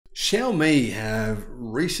Xiaomi have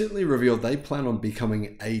recently revealed they plan on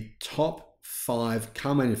becoming a top 5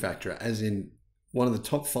 car manufacturer, as in one of the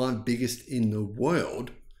top 5 biggest in the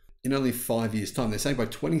world in only 5 years' time. They're saying by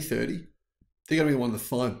 2030, they're going to be one of the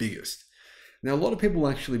 5 biggest. Now, a lot of people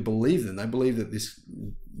actually believe them. They believe that this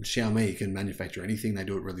Xiaomi can manufacture anything. They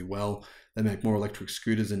do it really well. They make more electric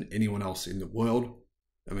scooters than anyone else in the world.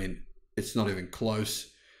 I mean, it's not even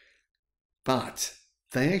close. But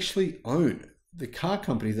they actually own the car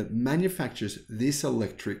company that manufactures this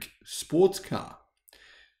electric sports car.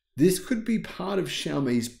 This could be part of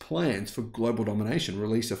Xiaomi's plans for global domination,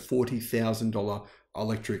 release a $40,000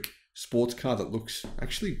 electric sports car that looks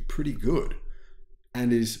actually pretty good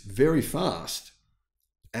and is very fast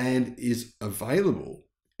and is available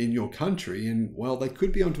in your country. And well, they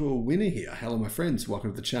could be onto a winner here. Hello, my friends.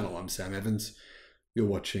 Welcome to the channel. I'm Sam Evans. You're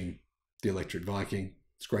watching the Electric Viking.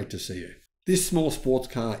 It's great to see you. This small sports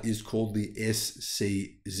car is called the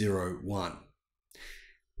SC-01.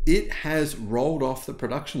 It has rolled off the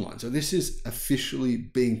production line. So this is officially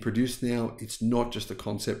being produced now. It's not just a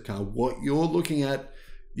concept car. What you're looking at,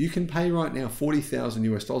 you can pay right now $40,000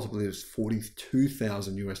 US. I believe it's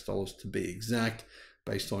 $42,000 US to be exact,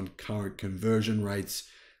 based on current conversion rates.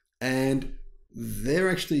 And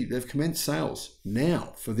they've commenced sales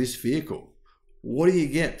now for this vehicle. What do you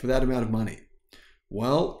get for that amount of money?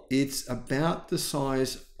 Well, it's about the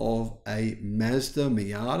size of a Mazda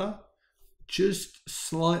Miata, just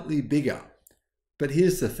slightly bigger. But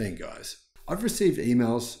here's the thing, guys. I've received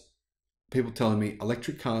emails, people telling me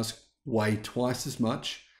electric cars weigh twice as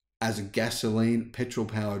much as a gasoline,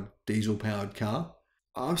 petrol-powered, diesel-powered car.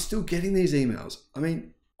 I'm still getting these emails. I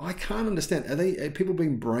mean, I can't understand. Are people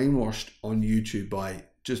being brainwashed on YouTube by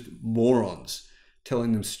just morons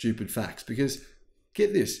telling them stupid facts? Because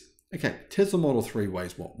get this. Okay, Tesla Model 3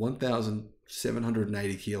 weighs what?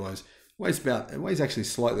 1,780 kilos. It weighs actually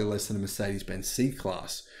slightly less than a Mercedes-Benz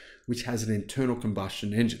C-Class, which has an internal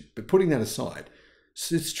combustion engine. But putting that aside,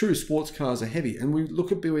 it's true sports cars are heavy. And we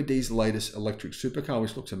look at BYD's latest electric supercar,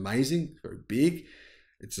 which looks amazing, very big.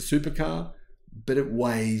 It's a supercar, but it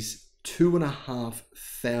weighs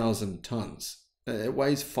 2,500 tons. It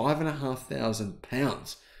weighs 5,500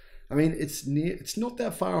 pounds. I mean, it's not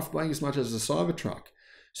that far off weighing as much as a Cybertruck.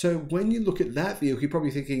 So when you look at that vehicle, you're probably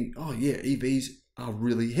thinking, oh yeah, EVs are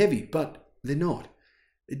really heavy, but they're not.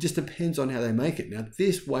 It just depends on how they make it. Now,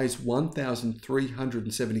 this weighs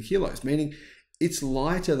 1,370 kilos, meaning it's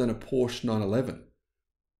lighter than a Porsche 911.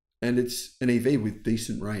 And it's an EV with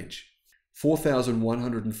decent range.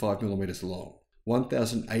 4,105 millimeters long,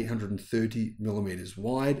 1,830 millimeters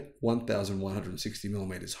wide, 1,160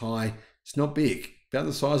 millimeters high. It's not big, about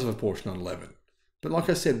the size of a Porsche 911. But like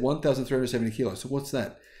I said, 1,370 kilos. So what's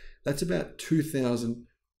that? That's about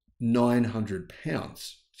 2,900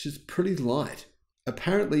 pounds, which is pretty light.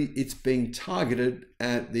 Apparently, it's being targeted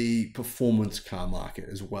at the performance car market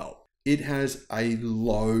as well. It has a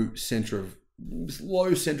low center of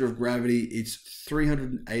gravity. It's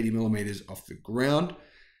 380 millimeters off the ground,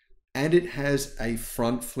 and it has a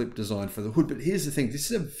front flip design for the hood. But here's the thing: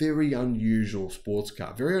 this is a very unusual sports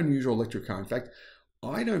car, very unusual electric car. In fact,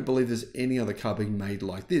 I don't believe there's any other car being made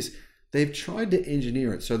like this. They've tried to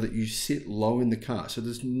engineer it so that you sit low in the car. So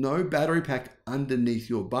there's no battery pack underneath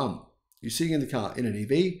your bum. You're sitting in the car in an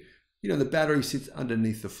EV, you know, the battery sits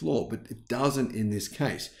underneath the floor, but it doesn't in this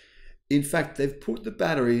case. In fact, they've put the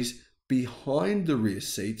batteries behind the rear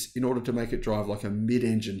seats in order to make it drive like a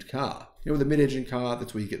mid-engined car. You know, with a mid-engine car,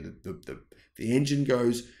 that's where you get the engine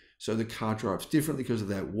goes. So the car drives differently because of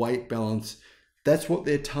that weight balance. That's what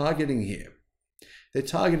they're targeting here. They're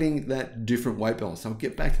targeting that different weight balance. I'll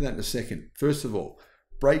get back to that in a second. First of all,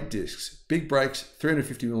 brake discs, big brakes,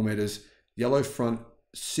 350 millimeters, yellow front,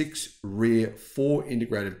 6 rear, 4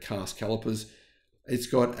 integrated cast calipers. It's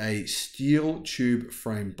got a steel tube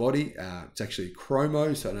frame body. It's actually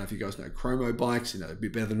chromo, so I don't know if you guys know chromo bikes, you know, a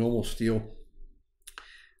bit better than normal steel.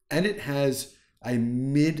 And it has a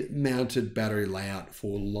mid-mounted battery layout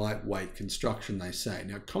for lightweight construction, they say.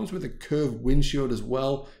 Now, it comes with a curved windshield as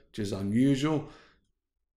well, which is unusual.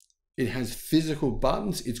 It has physical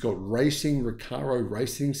buttons. It's got Recaro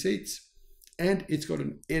racing seats, and it's got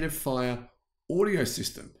an Edifier audio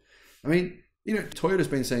system. I mean, you know, Toyota's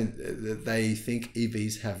been saying that they think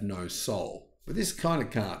EVs have no soul, but this kind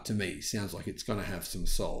of car to me sounds like it's going to have some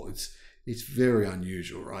soul. It's very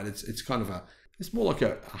unusual, right? It's kind of it's more like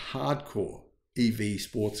a hardcore EV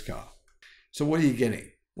sports car. So what are you getting?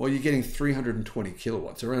 Well, you're getting 320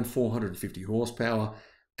 kilowatts, around 450 horsepower,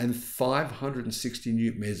 and 560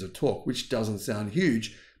 newton meters of torque, which doesn't sound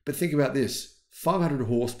huge, but think about this: 500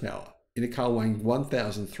 horsepower in a car weighing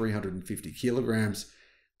 1,350 kilograms.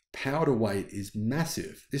 power to weight is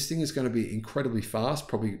massive. This thing is going to be incredibly fast,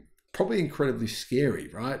 probably incredibly scary,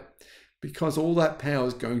 right? Because all that power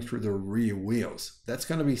is going through the rear wheels. That's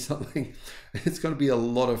going to be something, it's going to be a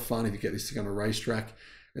lot of fun if you get this thing on a racetrack,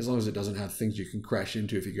 as long as it doesn't have things you can crash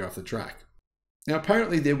into if you go off the track. Now,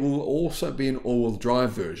 apparently there will also be an all-wheel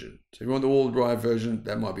drive version. So if you want the all-wheel drive version,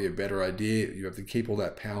 that might be a better idea. You have to keep all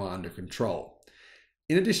that power under control.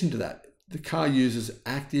 In addition to that, the car uses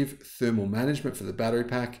active thermal management for the battery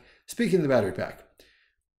pack. Speaking of the battery pack,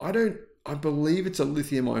 I believe it's a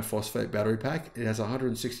lithium iron phosphate battery pack. It has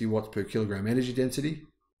 160 watts per kilogram energy density,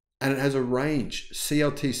 and it has a range,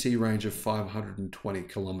 CLTC range of 520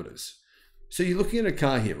 kilometers. So you're looking at a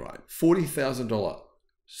car here, right? $40,000.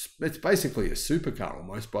 It's basically a supercar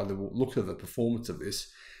almost by the look of the performance of this.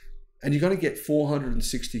 And you're going to get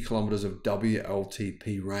 460 kilometers of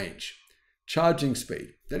WLTP range. Charging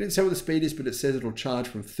speed. They didn't say what the speed is, but it says it'll charge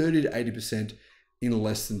from 30 to 80% in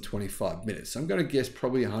less than 25 minutes. So I'm going to guess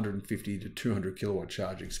probably 150 to 200 kilowatt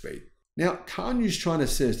charging speed. Now, Car News China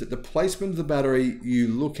says that the placement of the battery you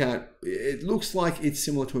look at, it looks like it's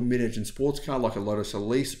similar to a mid-engine sports car like a Lotus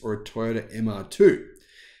Elise or a Toyota MR2.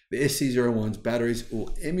 The SC-01's batteries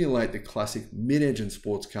will emulate the classic mid-engine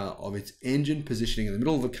sports car of its engine positioning in the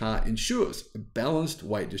middle of the car ensures a balanced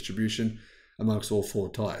weight distribution amongst all four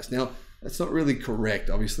tires. Now, that's not really correct.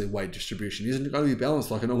 Obviously, weight distribution isn't going to be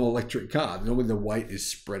balanced like a normal electric car. Normally, the weight is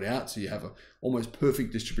spread out, so you have an almost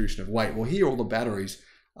perfect distribution of weight. Well, here, all the batteries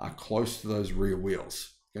are close to those rear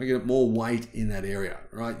wheels. You're going to get more weight in that area,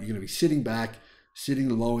 right? You're going to be sitting back, sitting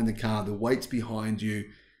low in the car. The weight's behind you.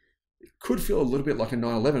 It could feel a little bit like a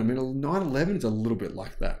 911. I mean, a 911 is a little bit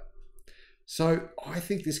like that. So I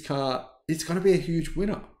think this car, it's going to be a huge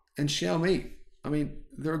winner. And Xiaomi, I mean,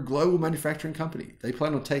 they're a global manufacturing company. They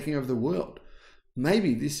plan on taking over the world.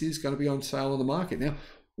 Maybe this is going to be on sale on the market. Now,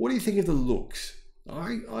 what do you think of the looks?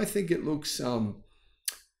 I think it looks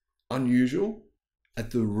unusual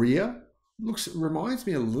at the rear. Reminds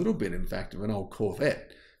me a little bit, in fact, of an old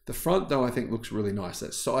Corvette. The front, though, I think looks really nice.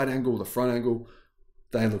 That side angle, the front angle,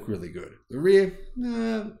 they look really good. The rear,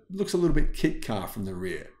 looks a little bit kit car from the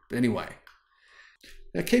rear. But anyway,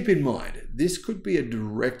 now keep in mind, this could be a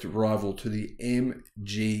direct rival to the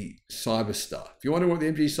MG Cyberstar. If you wonder what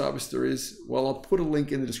the MG Cyberstar is, well, I'll put a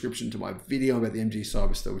link in the description to my video about the MG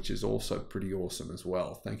Cyberstar, which is also pretty awesome as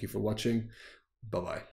well. Thank you for watching. Bye-bye.